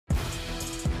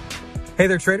Hey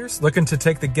there, traders. Looking to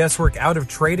take the guesswork out of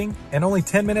trading in only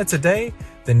 10 minutes a day?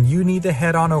 Then you need to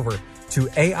head on over to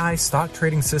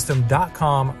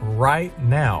AIStockTradingSystem.com right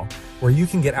now, where you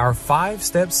can get our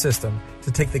 5-step system to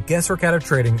take the guesswork out of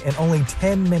trading in only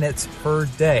 10 minutes per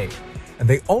day. And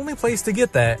the only place to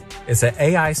get that is at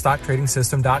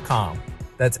AIStockTradingSystem.com.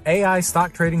 That's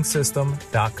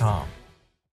AIStockTradingSystem.com.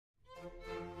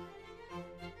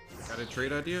 Got a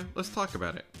trade idea? Let's talk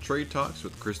about it. Trade Talks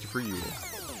with Christopher Uhl.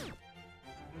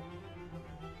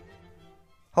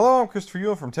 Hello, I'm Christopher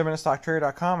Uhl from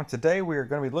 10MinuteStockTrader.com, and today we are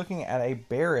going to be looking at a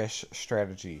bearish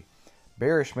strategy.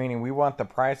 Bearish meaning we want the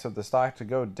price of the stock to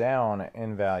go down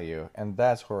in value, and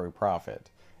that's where we profit.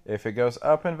 If it goes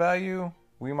up in value,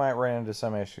 we might run into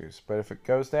some issues, but if it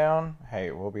goes down,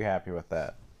 hey, we'll be happy with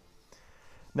that.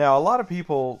 Now, a lot of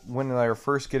people, when they're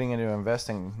first getting into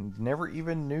investing, never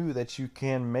even knew that you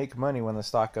can make money when the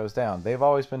stock goes down. They've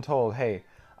always been told, hey,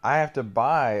 I have to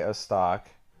buy a stock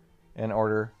in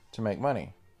order to make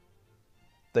money.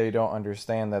 They don't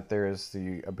understand that there is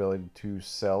the ability to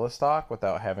sell a stock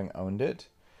without having owned it.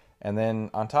 And then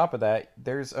on top of that,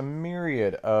 there's a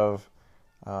myriad of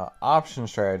option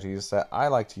strategies that I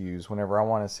like to use whenever I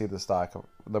want to see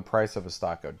the price of a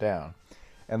stock go down.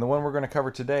 And the one we're going to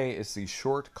cover today is the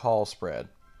short call spread.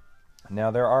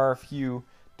 Now, there are a few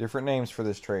different names for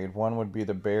this trade. One would be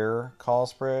the bear call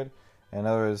spread, and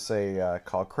another is a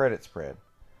call credit spread.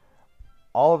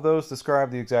 All of those describe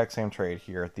the exact same trade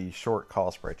here, the short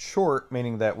call spread. Short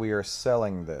meaning that we are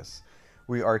selling this.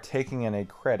 We are taking in a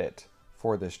credit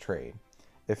for this trade.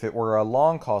 If it were a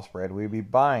long call spread, we'd be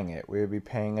buying it. We would be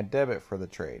paying a debit for the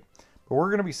trade. But we're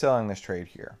going to be selling this trade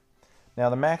here. Now,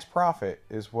 the max profit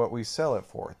is what we sell it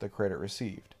for, the credit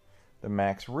received. The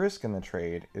max risk in the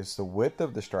trade is the width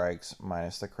of the strikes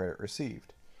minus the credit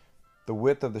received. The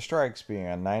width of the strikes being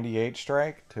a 98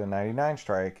 strike to a 99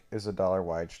 strike is a dollar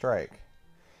wide strike.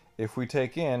 If we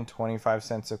take in 25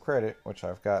 cents of credit, which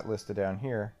I've got listed down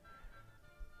here,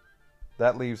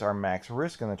 that leaves our max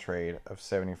risk in the trade of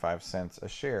 75 cents a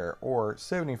share, or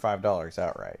 $75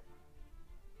 outright.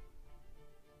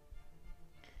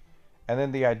 And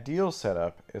then the ideal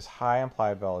setup is high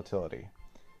implied volatility.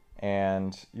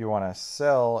 And you want to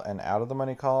sell an out of the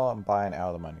money call and buy an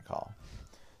out of the money call.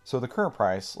 So the current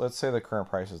price, let's say the current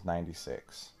price is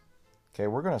 96. Okay,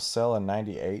 we're going to sell a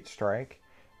 98 strike.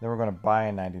 Then we're going to buy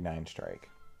a 99 strike.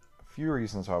 A few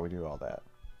reasons why we do all that.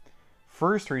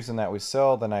 First reason that we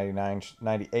sell the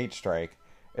 98 strike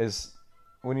is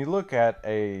when you look at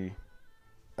a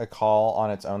call on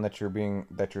its own that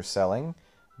you're selling,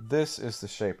 this is the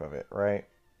shape of it, right?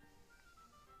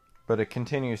 But it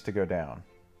continues to go down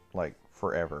like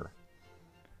forever.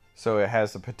 So it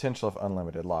has the potential of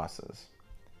unlimited losses.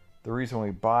 The reason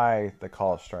we buy the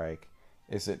call strike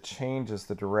is it changes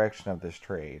the direction of this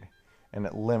trade, and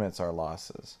it limits our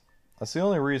losses. That's the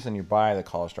only reason you buy the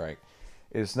call strike,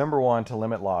 is number one, to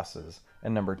limit losses,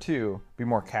 and number two, be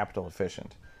more capital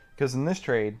efficient. Because in this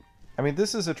trade, I mean,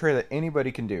 this is a trade that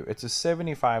anybody can do. It's a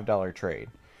 $75 trade.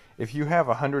 If you have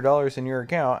 $100 in your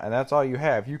account and that's all you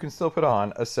have, you can still put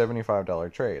on a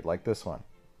 $75 trade like this one.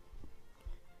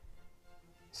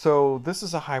 So this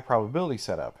is a high probability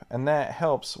setup, and that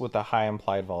helps with the high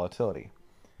implied volatility.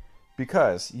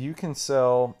 Because you can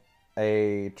sell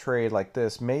a trade like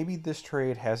this. Maybe this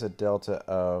trade has a delta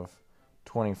of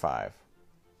 25.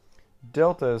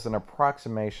 Delta is an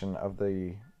approximation of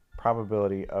the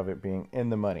probability of it being in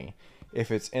the money. If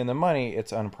it's in the money,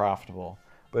 it's unprofitable.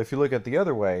 But if you look at the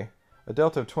other way, a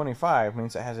delta of 25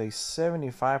 means it has a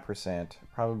 75%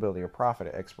 probability of profit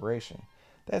at expiration.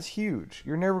 That's huge.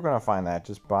 You're never going to find that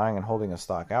just buying and holding a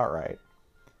stock outright.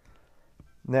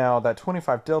 Now, that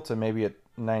 25 delta may be at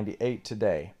 98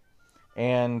 today.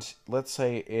 And let's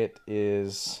say it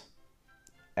is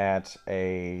at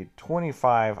a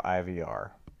 25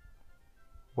 IVR.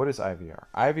 What is IVR?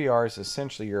 IVR is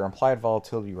essentially your implied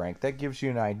volatility rank. That gives you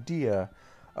an idea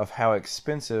of how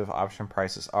expensive option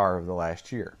prices are over the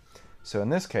last year. So in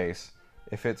this case,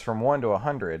 if it's from 1 to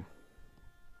 100,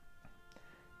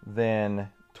 then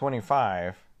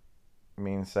 25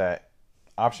 means that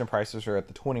option prices are at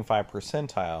the 25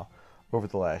 percentile over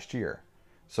the last year.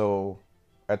 So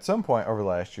at some point over the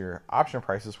last year, option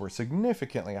prices were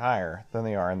significantly higher than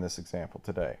they are in this example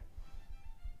today.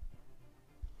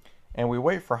 And we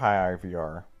wait for high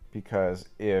IVR because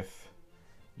if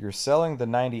you're selling the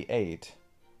 98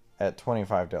 at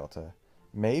 25 delta,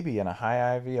 maybe in a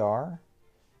high IVR,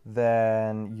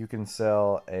 then you can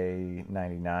sell a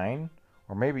 99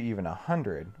 or maybe even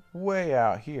 100 way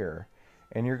out here,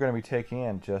 and you're going to be taking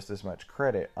in just as much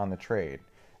credit on the trade.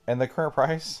 And the current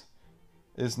price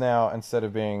is now, instead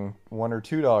of being $1 or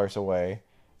 $2 away,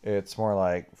 It's more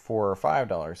like $4 or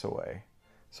 $5 away.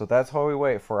 So that's why we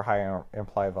wait for high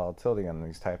implied volatility on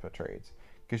these type of trades,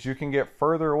 because you can get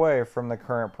further away from the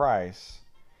current price.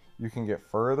 You can get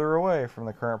further away from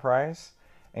the current price,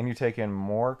 and you take in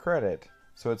more credit,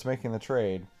 so it's making the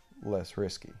trade less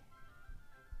risky.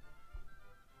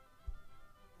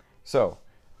 So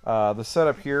the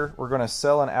setup here, we're going to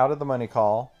sell an out of the money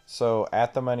call. So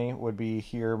at the money would be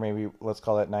here, maybe let's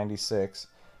call that 96.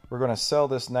 We're going to sell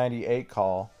this 98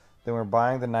 call, then we're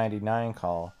buying the 99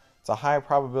 call. It's a high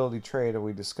probability trade that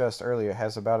we discussed earlier. It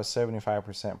has about a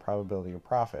 75% probability of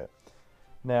profit.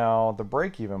 Now the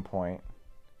break-even point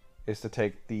is to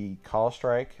take the call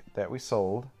strike that we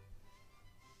sold,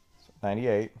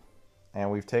 98,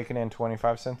 and we've taken in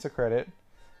 25 cents of credit.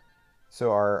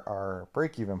 So our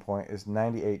break-even point is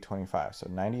 98.25. So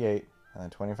 98 and then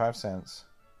 25 cents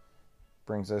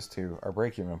brings us to our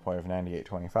break-even point of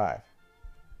 98.25.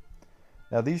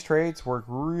 Now these trades work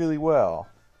really well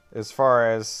as far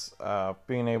as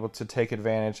being able to take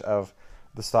advantage of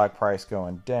the stock price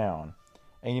going down.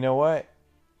 And you know what?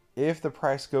 If the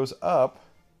price goes up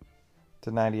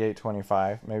to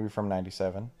 98.25, maybe from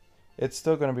 97, it's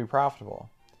still going to be profitable.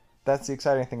 That's the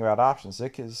exciting thing about options. It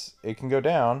can go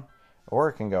down, or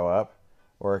it can go up,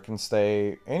 or it can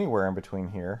stay anywhere in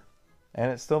between here,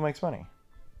 and it still makes money.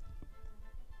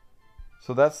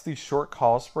 So that's the short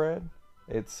call spread.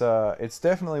 It's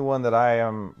definitely one that I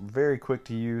am very quick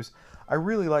to use. I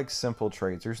really like simple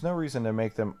trades. There's no reason to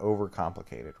make them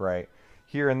overcomplicated, right?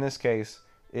 Here in this case,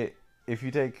 if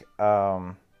you take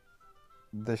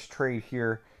this trade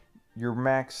here, your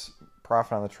max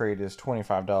profit on the trade is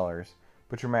 $25,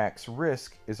 but your max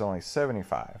risk is only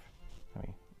 75.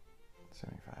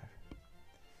 75.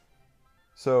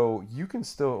 So you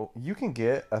can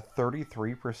get a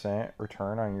 33%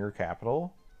 return on your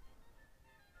capital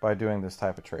by doing this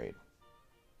type of trade.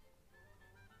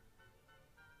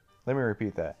 Let me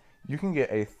repeat that. You can get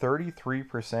a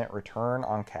 33% return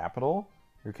on capital.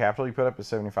 Your capital you put up is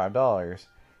 $75.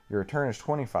 Your return is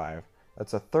 $25.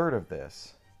 That's a third of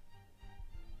this.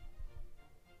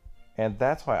 And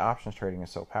that's why options trading is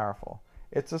so powerful.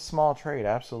 It's a small trade,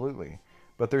 absolutely.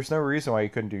 But there's no reason why you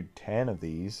couldn't do 10 of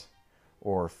these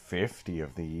or 50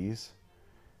 of these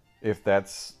if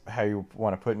that's how you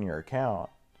want to put in your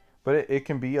account. But it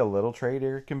can be a little trade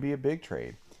or it can be a big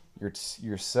trade.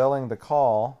 You're selling the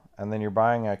call and then you're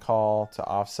buying a call to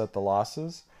offset the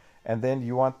losses. And then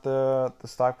you want the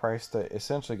stock price to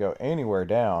essentially go anywhere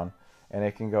down, and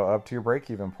it can go up to your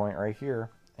break-even point right here,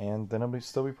 and then it'll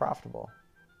still be profitable.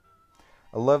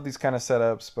 I love these kind of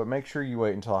setups, but make sure you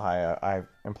wait until a high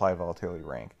implied volatility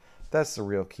rank. That's the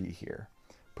real key here.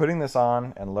 Putting this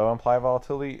on and low implied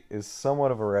volatility is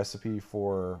somewhat of a recipe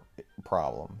for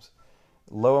problems.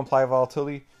 Low implied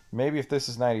volatility, maybe if this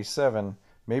is 97,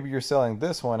 maybe you're selling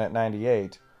this one at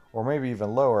 98, or maybe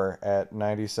even lower at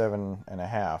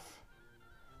 97.5.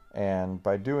 And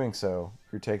by doing so,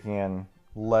 you're taking in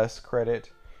less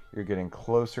credit, you're getting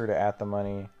closer to at the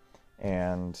money,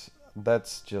 and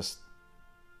that's just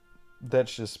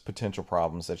potential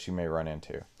problems that you may run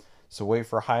into. So wait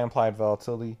for high implied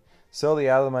volatility, sell the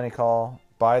out of the money call,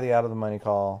 buy the out of the money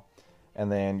call,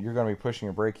 and then you're going to be pushing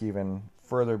your break even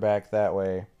further back that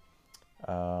way.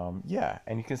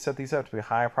 And you can set these up to be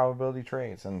high probability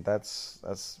trades, and that's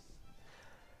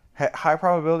high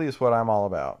probability is what I'm all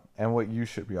about, and what you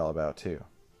should be all about too.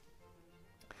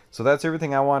 So that's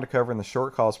everything I wanted to cover in the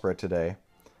short call spread today.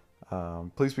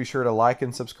 Please be sure to like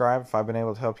and subscribe if I've been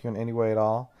able to help you in any way at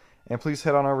all. And please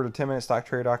head on over to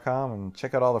 10minutesstocktrader.com and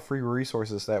check out all the free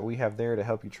resources that we have there to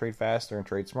help you trade faster and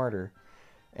trade smarter.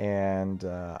 And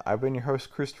I've been your host,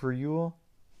 Christopher Ewell,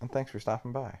 and thanks for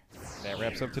stopping by. That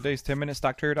wraps up today's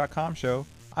 10minutesstocktrader.com show.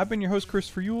 I've been your host,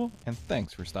 Christopher Ewell, and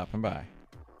thanks for stopping by.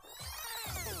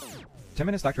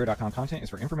 10minutesstocktrader.com content is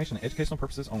for information and educational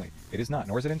purposes only. It is not,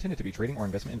 nor is it intended to be trading or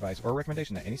investment advice or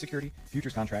recommendation that any security,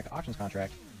 futures contract, options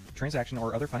contract, transaction,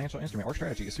 or other financial instrument or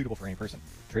strategy is suitable for any person.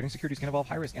 Trading securities can involve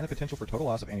high risk and the potential for total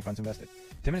loss of any funds invested.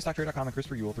 10minutesstocktrader.com and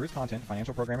Christopher Ewell, through its content,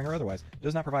 financial programming, or otherwise,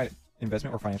 does not provide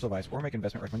investment or financial advice or make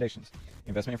investment recommendations.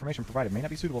 Investment information provided may not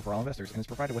be suitable for all investors and is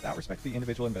provided without respect to the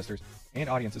individual investors and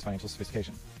audience's financial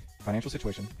sophistication, financial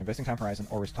situation, investing time horizon,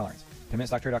 or risk tolerance.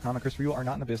 10minutesstocktrader.com and Christopher Ewell are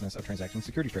not in the business of transacting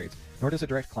securities trades, nor does it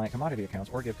direct client commodity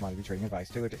accounts or give commodity trading advice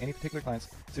tailored to any particular client's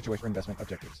situation or investment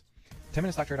objectives.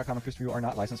 10minutesstocktrader.com and Christopher Ewell are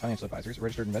not licensed financial advisors,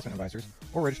 registered investment advisors,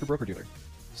 or registered broker-dealer.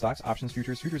 Stocks, options,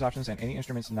 futures options, and any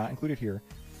instruments not included here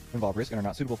involve risk and are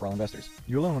not suitable for all investors.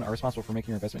 You alone are responsible for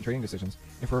making your investment trading decisions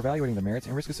and for evaluating the merits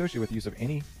and risk associated with the use of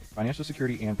any financial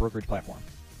security and brokerage platform.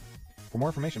 For more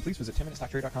information, please visit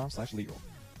 10minutesstocktrader.com/legal.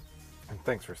 And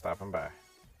thanks for stopping by.